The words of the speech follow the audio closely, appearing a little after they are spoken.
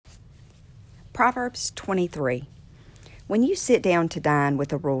Proverbs 23. When you sit down to dine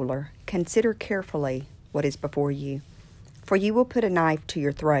with a ruler, consider carefully what is before you, for you will put a knife to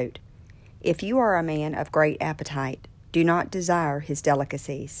your throat. If you are a man of great appetite, do not desire his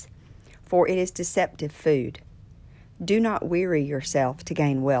delicacies, for it is deceptive food. Do not weary yourself to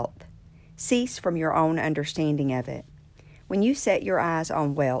gain wealth. Cease from your own understanding of it. When you set your eyes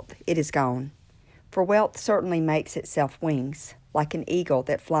on wealth, it is gone. For wealth certainly makes itself wings, like an eagle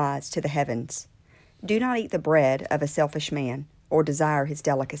that flies to the heavens. Do not eat the bread of a selfish man, or desire his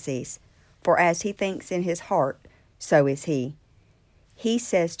delicacies, for as he thinks in his heart, so is he. He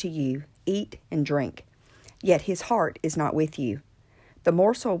says to you, eat and drink, yet his heart is not with you. The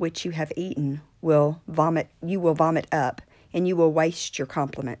morsel which you have eaten you will vomit up, and you will waste your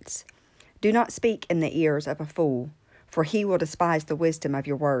compliments. Do not speak in the ears of a fool, for he will despise the wisdom of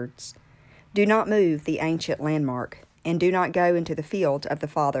your words. Do not move the ancient landmark, and do not go into the field of the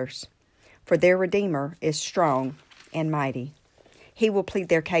fathers, for their Redeemer is strong and mighty. He will plead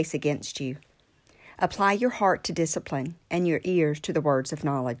their case against you. Apply your heart to discipline, and your ears to the words of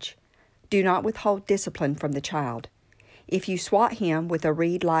knowledge. Do not withhold discipline from the child. If you swat him with a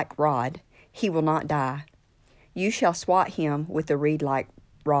reed-like rod, he will not die. You shall swat him with a reed-like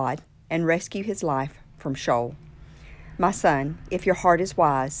rod, and rescue his life from Sheol. My son, if your heart is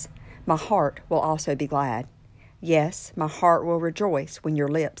wise, my heart will also be glad. Yes, my heart will rejoice when your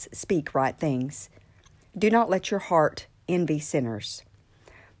lips speak right things. Do not let your heart envy sinners,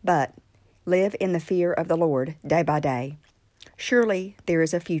 but live in the fear of the Lord day by day. Surely there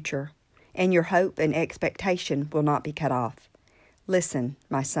is a future, and your hope and expectation will not be cut off. Listen,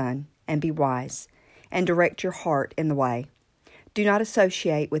 my son, and be wise, and direct your heart in the way. Do not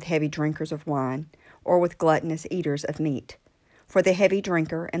associate with heavy drinkers of wine, or with gluttonous eaters of meat, for the heavy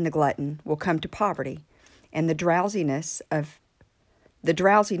drinker and the glutton will come to poverty, and the drowsiness of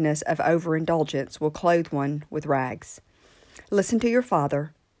overindulgence will clothe one with rags. Listen to your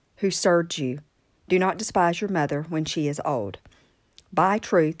father, who served you. Do not despise your mother when she is old. Buy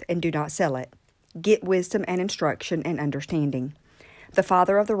truth and do not sell it. Get wisdom and instruction and understanding. The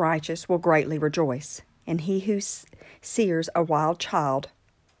father of the righteous will greatly rejoice, and he who sires a wild child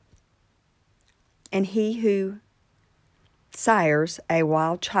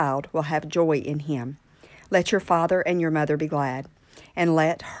will have joy in him. Let your father and your mother be glad, and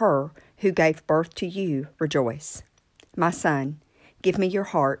let her who gave birth to you rejoice. My son, give me your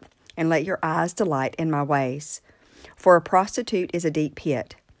heart, and let your eyes delight in my ways. For a prostitute is a deep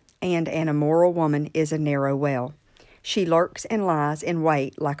pit, and an immoral woman is a narrow well. She lurks and lies in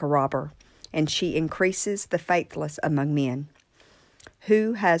wait like a robber, and she increases the faithless among men.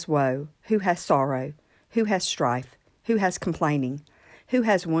 Who has woe? Who has sorrow? Who has strife? Who has complaining? Who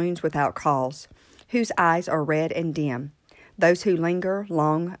has wounds without cause? Whose eyes are red and dim? Those who linger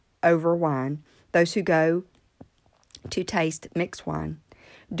long over wine, those who go to taste mixed wine.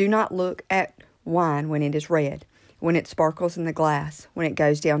 Do not look at wine when it is red, when it sparkles in the glass, when it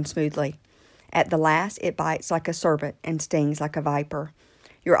goes down smoothly. At the last it bites like a serpent and stings like a viper.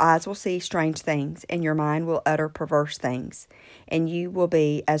 Your eyes will see strange things, and your mind will utter perverse things. And you will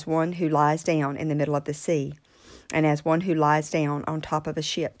be as one who lies down in the middle of the sea, and as one who lies down on top of a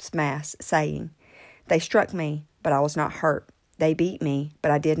ship's mast, saying, They struck me, but I was not hurt. They beat me,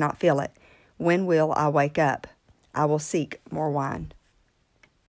 but I did not feel it. When will I wake up? I will seek more wine.